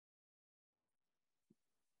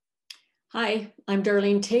Hi, I'm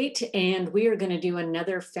Darlene Tate, and we are going to do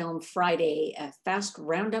another Film Friday, a fast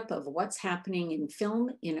roundup of what's happening in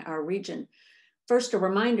film in our region. First, a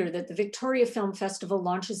reminder that the Victoria Film Festival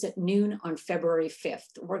launches at noon on February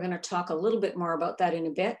 5th. We're going to talk a little bit more about that in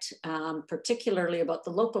a bit, particularly about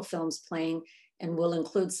the local films playing, and we'll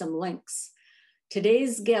include some links.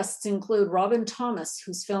 Today's guests include Robyn Thomas,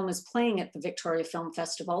 whose film is playing at the Victoria Film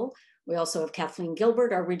Festival. We also have Kathleen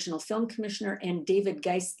Gilbert, our regional film commissioner, and David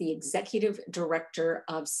Geiss, the executive director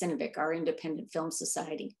of Cinevic, our independent film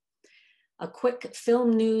society. A quick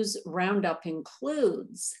film news roundup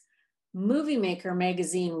includes Movie Maker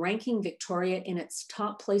magazine ranking Victoria in its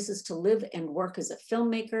top places to live and work as a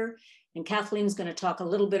filmmaker. And Kathleen's going to talk a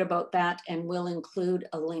little bit about that, and we'll include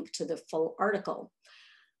a link to the full article.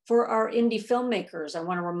 For our indie filmmakers, I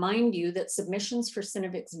want to remind you that submissions for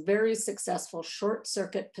Cinevic's very successful Short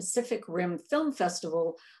Circuit Pacific Rim Film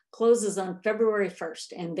Festival closes on February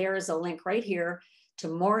 1st, and there is a link right here to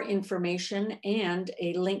more information and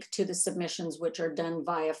a link to the submissions, which are done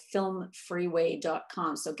via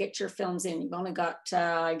FilmFriday.com. So get your films in. You've only got,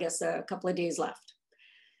 I guess, a couple of days left.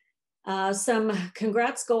 Some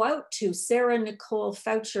congrats go out to Sarah Nicole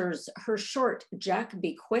Faucher's. Her short, Jack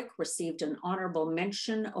Be Quick, received an honorable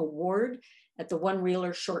mention award at the One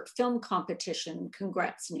Reeler Short Film Competition.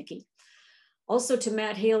 Congrats, Nikki. Also to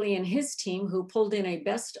Matt Haley and his team, who pulled in a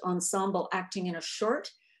Best Ensemble Acting in a Short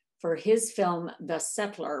for his film, The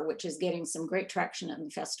Settler, which is getting some great traction on the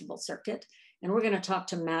festival circuit. And we're going to talk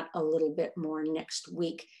to Matt a little bit more next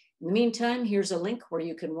week. In the meantime, here's a link where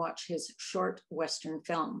you can watch his short Western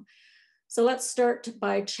film. So let's start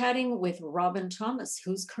by chatting with Robyn Thomas,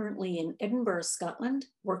 who's currently in Edinburgh, Scotland,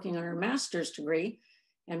 working on her master's degree.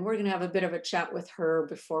 And we're going to have a bit of a chat with her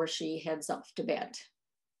before she heads off to bed.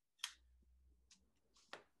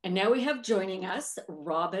 And now we have joining us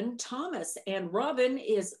Robyn Thomas. And Robyn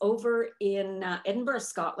is over in Edinburgh,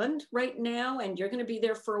 Scotland right now, and you're going to be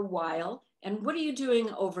there for a while. And what are you doing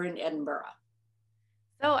over in Edinburgh?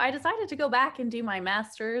 So I decided to go back and do my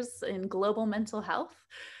master's in global mental health,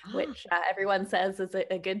 which everyone says is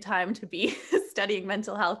a good time to be studying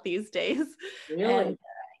mental health these days. Really? And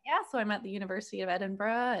yeah, so I'm at the University of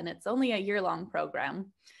Edinburgh, and it's only a year-long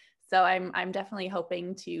program. So I'm definitely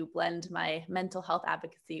hoping to blend my mental health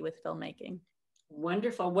advocacy with filmmaking.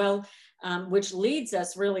 Wonderful. Well, which leads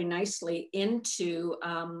us really nicely into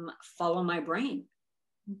Follow My Brain.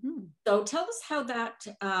 Mm-hmm. So tell us how that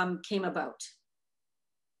came about.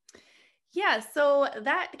 Yeah, so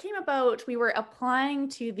that came about, we were applying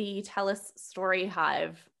to the TELUS Story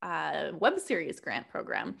Hive web series grant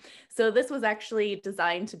program. So this was actually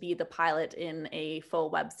designed to be the pilot in a full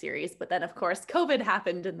web series, but then of course COVID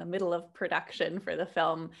happened in the middle of production for the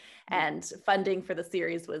film, and funding for the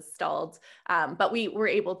series was stalled. But we were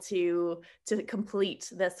able to complete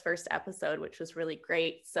this first episode, which was really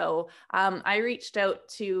great. So I reached out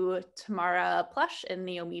to Tamara, Plush, and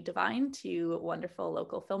Naomi, Devine, two wonderful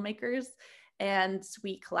local filmmakers. And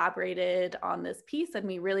we collaborated on this piece, and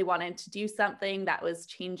we really wanted to do something that was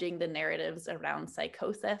changing the narratives around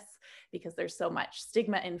psychosis, because there's so much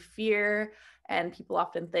stigma and fear. And people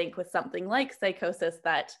often think with something like psychosis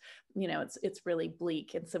that, you know, it's really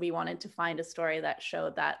bleak. And so we wanted to find a story that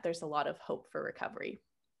showed that there's a lot of hope for recovery.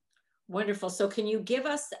 Wonderful. So can you give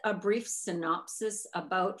us a brief synopsis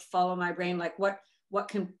about Follow My Brain? Like what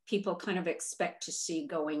can people kind of expect to see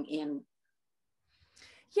going in?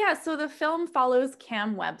 Yeah, so the film follows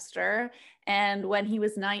Cam Webster, and when he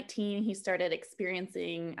was 19, he started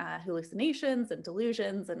experiencing hallucinations and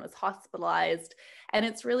delusions and was hospitalized. And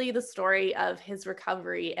it's really the story of his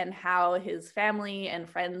recovery and how his family and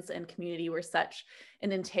friends and community were such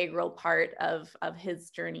an integral part of his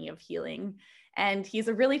journey of healing. And he's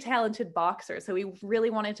a really talented boxer. So we really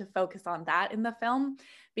wanted to focus on that in the film,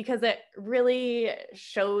 because it really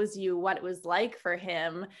shows you what it was like for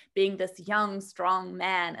him being this young, strong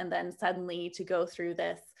man, and then suddenly to go through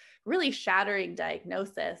this really shattering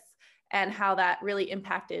diagnosis, and how that really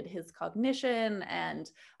impacted his cognition,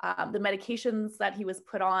 and the medications that he was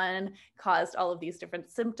put on caused all of these different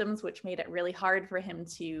symptoms, which made it really hard for him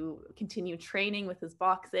to continue training with his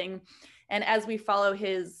boxing. And as we follow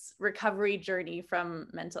his recovery journey from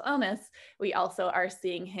mental illness, we also are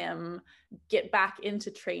seeing him get back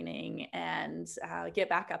into training and get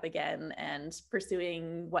back up again and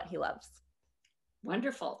pursuing what he loves.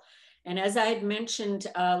 Wonderful. And as I had mentioned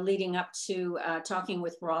leading up to talking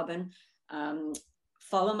with Robyn,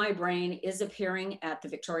 Follow My Brain is appearing at the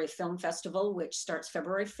Victoria Film Festival, which starts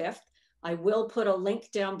February 5th. I will put a link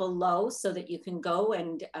down below so that you can go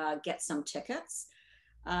and get some tickets.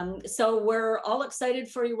 So we're all excited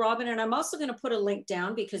for you, Robyn. And I'm also going to put a link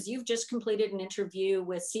down because you've just completed an interview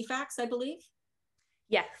with CFAX, I believe.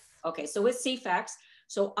 Yes. Okay, so with CFAX,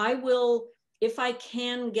 so I will, if I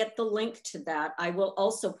can get the link to that, I will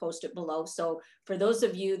also post it below. So for those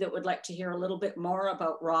of you that would like to hear a little bit more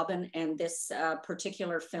about Robyn and this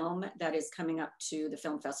particular film that is coming up to the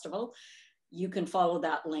film festival, you can follow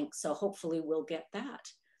that link. So hopefully we'll get that.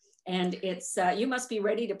 And it's, you must be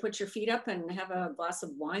ready to put your feet up and have a glass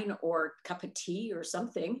of wine or cup of tea or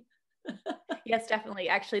something. Yes, definitely.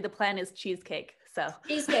 Actually, the plan is cheesecake. So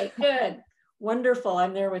cheesecake, good. Wonderful,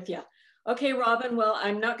 I'm there with you. Okay, Robyn, well,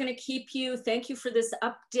 I'm not gonna keep you. Thank you for this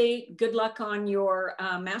update. Good luck on your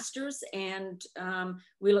masters, and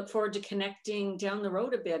we look forward to connecting down the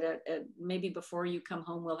road a bit. Maybe before you come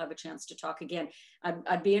home, we'll have a chance to talk again.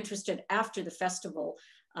 I'd be interested after the festival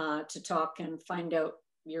to talk and find out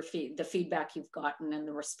the feedback you've gotten and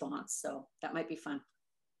the response. So that might be fun.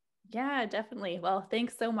 yeah, definitely. Well,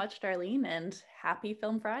 thanks so much, Darlene, and happy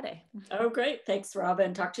Film Friday. Oh, great. Thanks,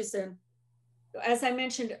 Robyn. Talk to you soon. As I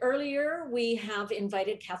mentioned earlier, we have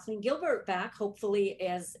invited Kathleen Gilbert back, hopefully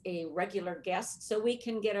as a regular guest, so we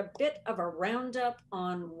can get a bit of a roundup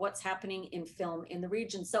on what's happening in film in the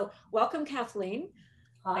region. So welcome, Kathleen.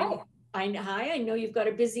 Hi. Hi, I know you've got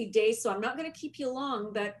a busy day, so I'm not going to keep you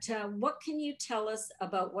long, but what can you tell us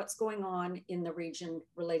about what's going on in the region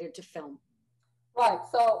related to film? Right,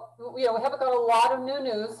 so we haven't got a lot of new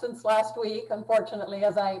news since last week. Unfortunately,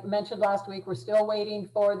 as I mentioned last week, we're still waiting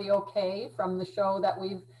for the okay from the show that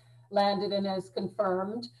we've landed in as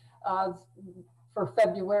confirmed for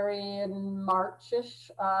February and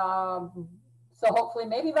March-ish. So hopefully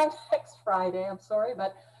maybe by next Friday, I'm sorry,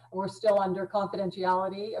 but we're still under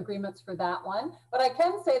confidentiality agreements for that one. But I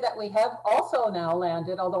can say that we have also now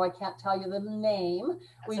landed, although I can't tell you the name,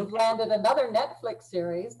 we've landed another Netflix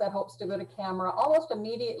series that hopes to go to camera almost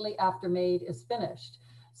immediately after Made is finished.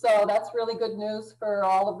 So that's really good news for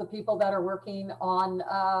all of the people that are working on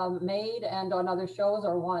Made and on other shows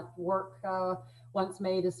or want work once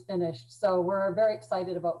Made is finished. So we're very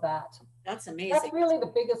excited about that. That's amazing. That's really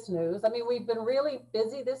the biggest news. I mean, we've been really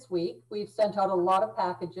busy this week. We've sent out a lot of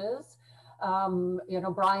packages.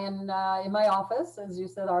 Brian in my office, as you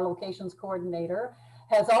said, our locations coordinator,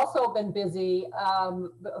 has also been busy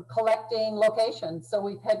collecting locations. So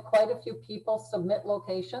we've had quite a few people submit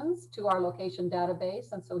locations to our location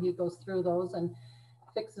database. And so he goes through those and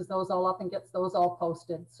fixes those all up and gets those all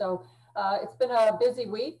posted. So it's been a busy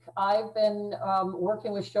week. I've been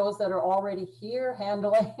working with shows that are already here,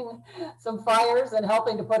 handling some fires and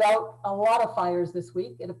helping to put out a lot of fires this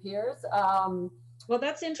week, it appears. Well,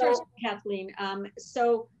 that's interesting, Kathleen.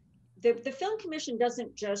 So the Film Commission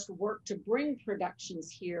doesn't just work to bring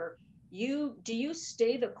productions here. Do you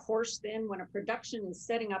stay the course then when a production is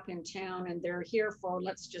setting up in town and they're here for,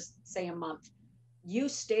 let's just say, a month? You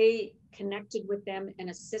stay connected with them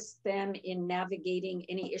and assist them in navigating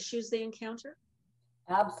any issues they encounter?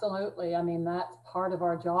 Absolutely. I mean, that's part of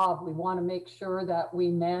our job. We want to make sure that we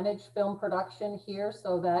manage film production here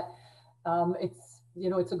so that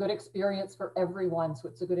it's a good experience for everyone. So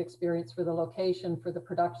it's a good experience for the location, for the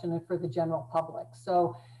production, and for the general public.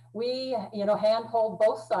 So we, handhold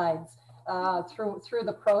both sides through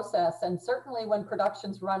the process. And certainly when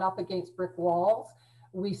productions run up against brick walls,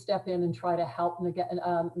 we step in and try to help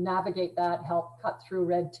navigate that, help cut through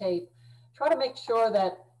red tape, try to make sure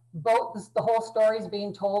that the whole story is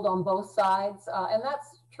being told on both sides. And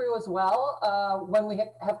that's true as well. When we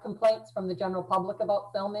have complaints from the general public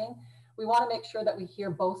about filming, we want to make sure that we hear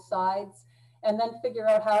both sides and then figure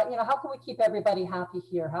out how can we keep everybody happy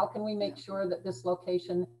here? How can we make sure that this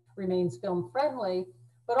location remains film friendly,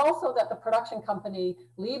 but also that the production company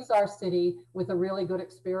leaves our city with a really good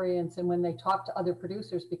experience. And when they talk to other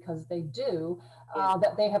producers, because they do,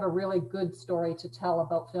 that they have a really good story to tell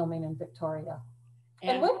about filming in Victoria.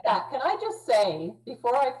 And with that, can I just say,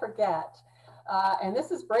 before I forget, and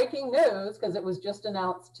this is breaking news because it was just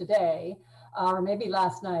announced today, or maybe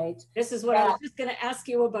last night. This is what I was just going to ask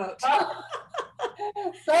you about.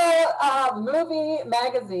 So Movie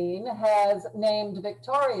Magazine has named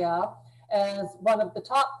Victoria as one of the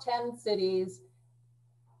top 10 cities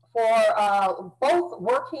for both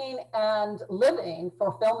working and living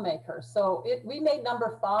for filmmakers. So we made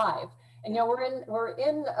number 5. And we're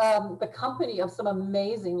in the company of some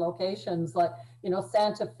amazing locations like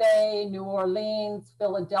Santa Fe, New Orleans,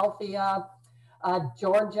 Philadelphia,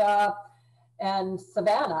 Georgia, and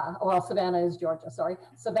Savannah. Well, Savannah is Georgia, sorry.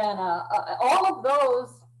 Savannah. All of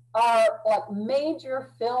those are like major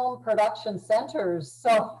film production centers.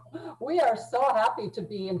 So we are so happy to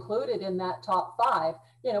be included in that top 5.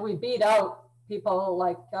 We beat out people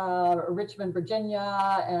like Richmond,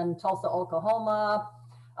 Virginia, and Tulsa, Oklahoma,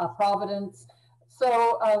 Providence.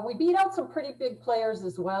 So we beat out some pretty big players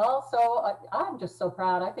as well. So I'm just so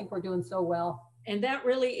proud. I think we're doing so well. And that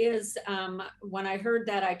really is, when I heard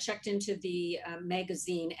that, I checked into the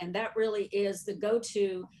magazine, and that really is the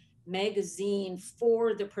go-to magazine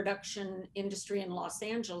for the production industry in Los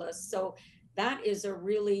Angeles. So that is a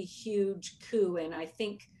really huge coup. And I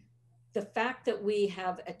think the fact that we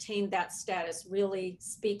have attained that status really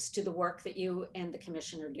speaks to the work that you and the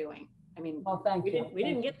commission are doing. I mean, we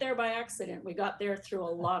didn't get there by accident. We got there through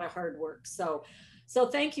a lot of hard work. So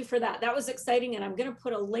thank you for that. That was exciting. And I'm going to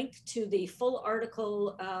put a link to the full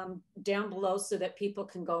article down below so that people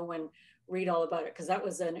can go and read all about it, because that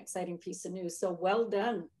was an exciting piece of news. So well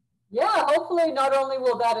done. Yeah, hopefully not only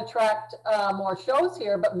will that attract more shows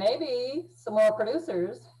here, but maybe some more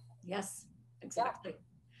producers. Yes, exactly. Yeah.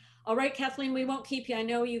 All right, Kathleen, we won't keep you. I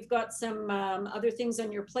know you've got some other things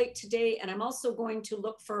on your plate today, and I'm also going to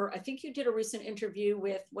look for, I think you did a recent interview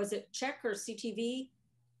with, was it Czech or CTV?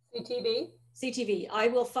 CTV. CTV. I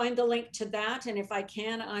will find the link to that, and if I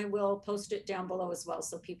can, I will post it down below as well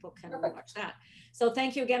so people can watch that. So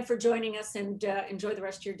thank you again for joining us, and enjoy the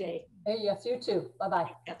rest of your day. Hey, yes, you too.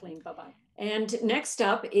 Bye-bye. Kathleen, bye-bye. And next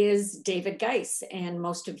up is David Geiss, and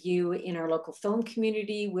most of you in our local film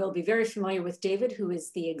community will be very familiar with David, who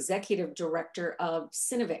is the executive director of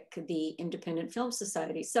Cinevic, the Independent Film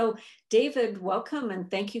Society. So David, welcome, and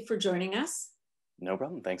thank you for joining us. No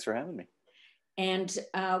problem. Thanks for having me. And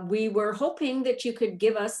we were hoping that you could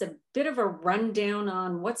give us a bit of a rundown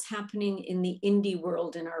on what's happening in the indie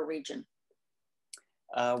world in our region.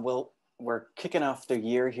 Well, we're kicking off the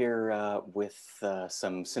year here with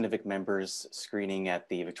some Cinevic members screening at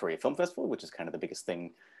the Victoria Film Festival, which is kind of the biggest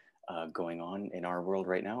thing going on in our world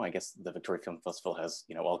right now. I guess the Victoria Film Festival has,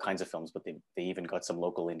 you know, all kinds of films, but they even got some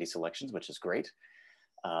local indie selections, which is great.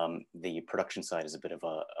 The production side is a bit of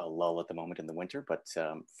a lull at the moment in the winter, but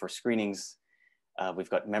for screenings,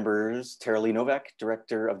 we've got members Tara-Lee Novak,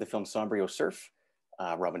 director of the film Sombrio Surf,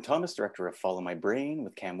 Robyn Thomas, director of Follow My Brain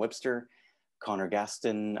with Cam Webster, Connor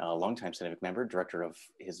Gaston, a longtime Cinevic member, director of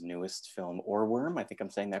his newest film Ohrwurm, I think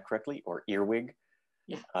I'm saying that correctly, or Earwig,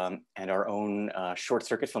 yeah. And our own Short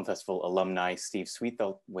Circuit Film Festival alumni, Steve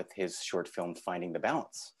Sweetfelt, with his short film Finding the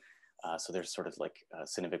Balance. So there's sort of like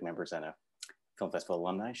Cinevic members and a Film Festival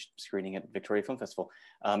alumni screening at Victoria Film Festival.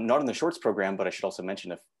 Not in the shorts program, but I should also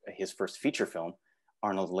mention his first feature film,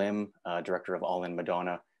 Arnold Lim, director of All in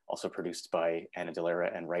Madonna, also produced by Anna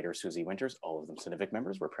Delera and writer Susie Winters, all of them Cinevic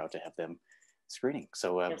members. We're proud to have them screening.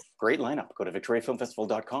 So yes. Great lineup. Go to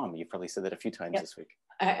victoriafilmfestival.com. You've probably said that a few times this week.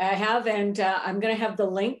 I have, and I'm going to have the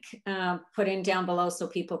link put in down below so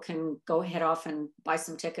people can go head off and buy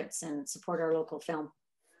some tickets and support our local film.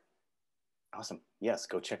 Awesome. Yes,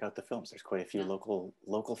 go check out the films. There's quite a few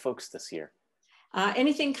local folks this year.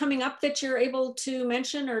 Anything coming up that you're able to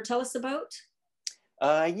mention or tell us about?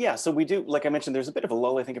 Yeah, so we do, like I mentioned, there's a bit of a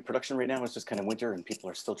lull, I think, in production right now. It's just kind of winter and people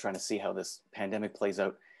are still trying to see how this pandemic plays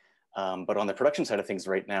out. But on the production side of things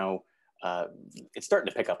right now, it's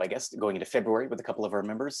starting to pick up, I guess, going into February with a couple of our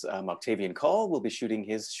members. Octavian Call will be shooting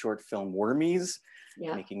his short film Wormies,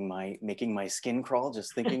 making my skin crawl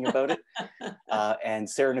just thinking about it. And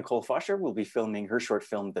Sarah Nicole Faucher will be filming her short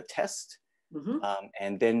film The Test. Mm-hmm.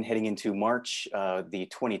 And then heading into March, the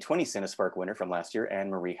 2020 Cinespark winner from last year,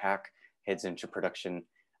 Anne-Marie Hack, heads into production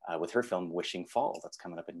with her film Wishing Fall. That's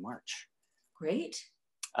coming up in March. Great.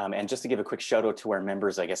 And just to give a quick shout out to our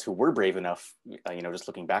members, I guess, who were brave enough, you know, just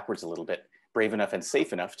looking backwards a little bit, brave enough and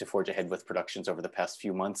safe enough to forge ahead with productions over the past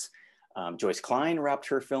few months. Joyce Klein wrapped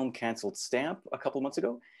her film Cancelled Stamp a couple months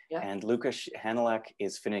ago. Yeah. And Lucas Hanelak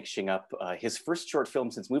is finishing up his first short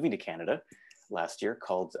film since moving to Canada last year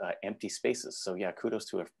called Empty Spaces. So yeah, kudos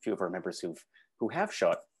to a few of our members who have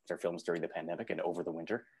shot their films during the pandemic and over the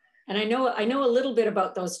winter. And I know a little bit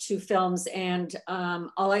about those two films, and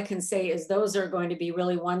all I can say is those are going to be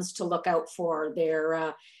really ones to look out for.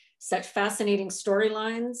 They're such fascinating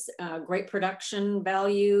storylines, great production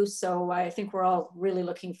value. So I think we're all really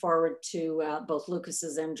looking forward to both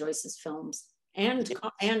Lucas's and Joyce's films, and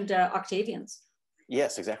Octavian's.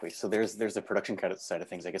 Yes, exactly. So there's the production side of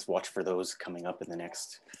things. I guess watch for those coming up in the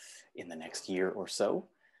next year or so.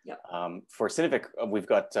 Yep. For Cinevic, we've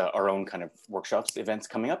got our own kind of workshops, events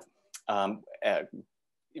coming up.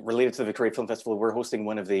 Related to the Victoria Film Festival, we're hosting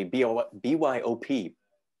one of the BYOP,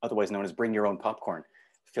 otherwise known as Bring Your Own Popcorn,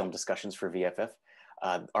 film discussions for VFF.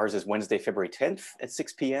 Ours is Wednesday, February 10th at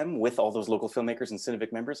 6 p.m. with all those local filmmakers and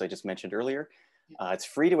Cinevic members I just mentioned earlier. It's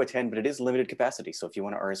free to attend, but it is limited capacity. So if you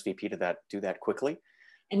want to RSVP to that, do that quickly.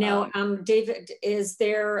 And now, David, is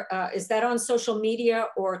that on social media,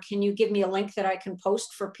 or can you give me a link that I can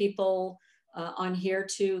post for people on here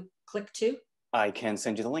to click to? I can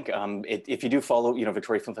send you the link. If you do follow,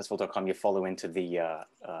 victoriafilmfestival.com, you follow into the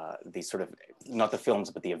sort of, not the films,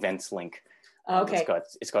 but the events link. Okay.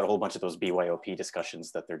 It's got a whole bunch of those BYOP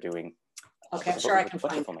discussions that they're doing. Okay, sure, I can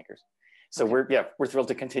find filmmakers. So we're thrilled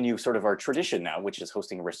to continue sort of our tradition now, which is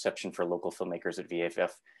hosting a reception for local filmmakers at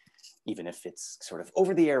VFF. Even if it's sort of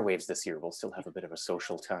over the airwaves this year, we'll still have a bit of a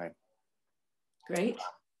social time. Great.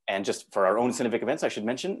 And just for our own Cinevic events, I should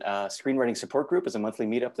mention, Screenwriting Support Group is a monthly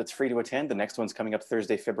meetup that's free to attend. The next one's coming up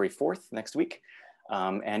Thursday, February 4th, next week.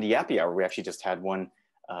 And Yappy Hour, we actually just had one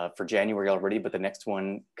for January already, but the next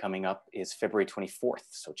one coming up is February 24th.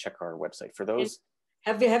 So check our website for those.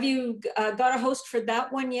 Have you got a host for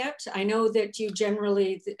that one yet? I know that you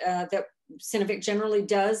generally, that Cinevic generally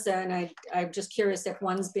does, and I'm just curious if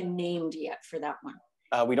one's been named yet for that one.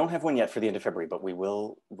 We don't have one yet for the end of February, but we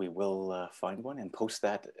will find one and post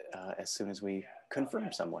that as soon as we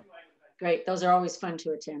confirm someone. Great, those are always fun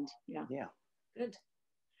to attend. Yeah. Yeah. Good.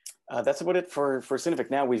 That's about it for Cinevic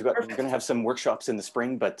now. We're going to have some workshops in the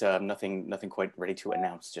spring, but nothing quite ready to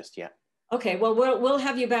announce just yet. Okay, well, we'll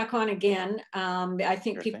have you back on again. I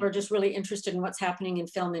think Sure people thing. are just really interested in what's happening in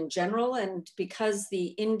film in general, and because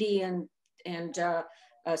the indie and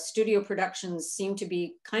studio productions seem to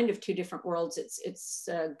be kind of two different worlds, it's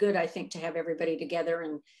good, I think, to have everybody together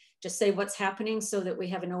and just say what's happening so that we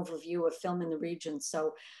have an overview of film in the region.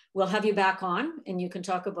 So we'll have you back on, and you can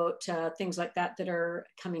talk about things like that are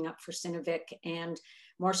coming up for Cinevic, and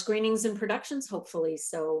more screenings and productions, hopefully.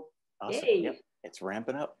 So Awesome. yay. Yep. It's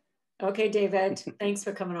ramping up. Okay, David, thanks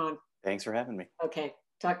for coming on. Thanks for having me. Okay,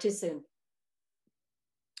 talk to you soon.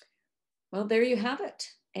 Well, there you have it.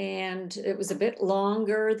 And it was a bit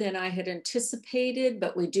longer than I had anticipated,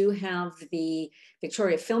 but we do have the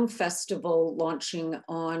Victoria Film Festival launching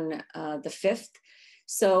on the 5th.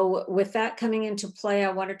 So with that coming into play,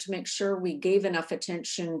 I wanted to make sure we gave enough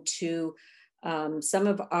attention to some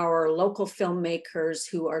of our local filmmakers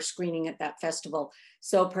who are screening at that festival.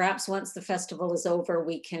 So perhaps once the festival is over,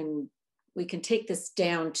 we can take this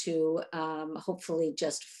down to hopefully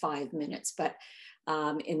just 5 minutes. But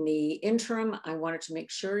in the interim, I wanted to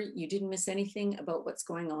make sure you didn't miss anything about what's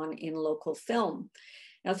going on in local film.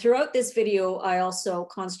 Now, throughout this video, I also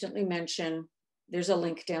constantly mention there's a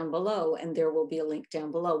link down below, and there will be a link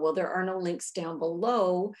down below. Well, there are no links down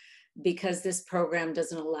below because this program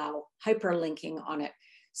doesn't allow hyperlinking on it.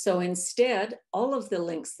 So instead, all of the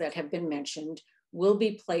links that have been mentioned will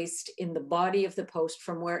be placed in the body of the post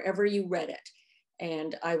from wherever you read it.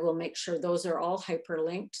 And I will make sure those are all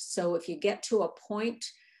hyperlinked. So if you get to a point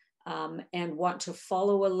and want to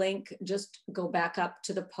follow a link, just go back up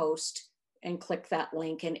to the post and click that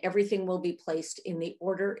link, and everything will be placed in the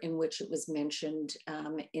order in which it was mentioned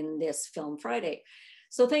in this Film Friday.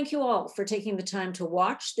 So thank you all for taking the time to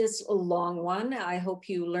watch this long one. I hope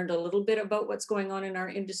you learned a little bit about what's going on in our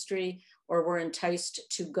industry, or were enticed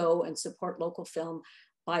to go and support local film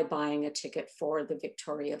by buying a ticket for the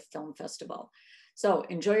Victoria Film Festival. So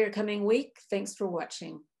enjoy your coming week. Thanks for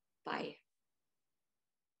watching. Bye.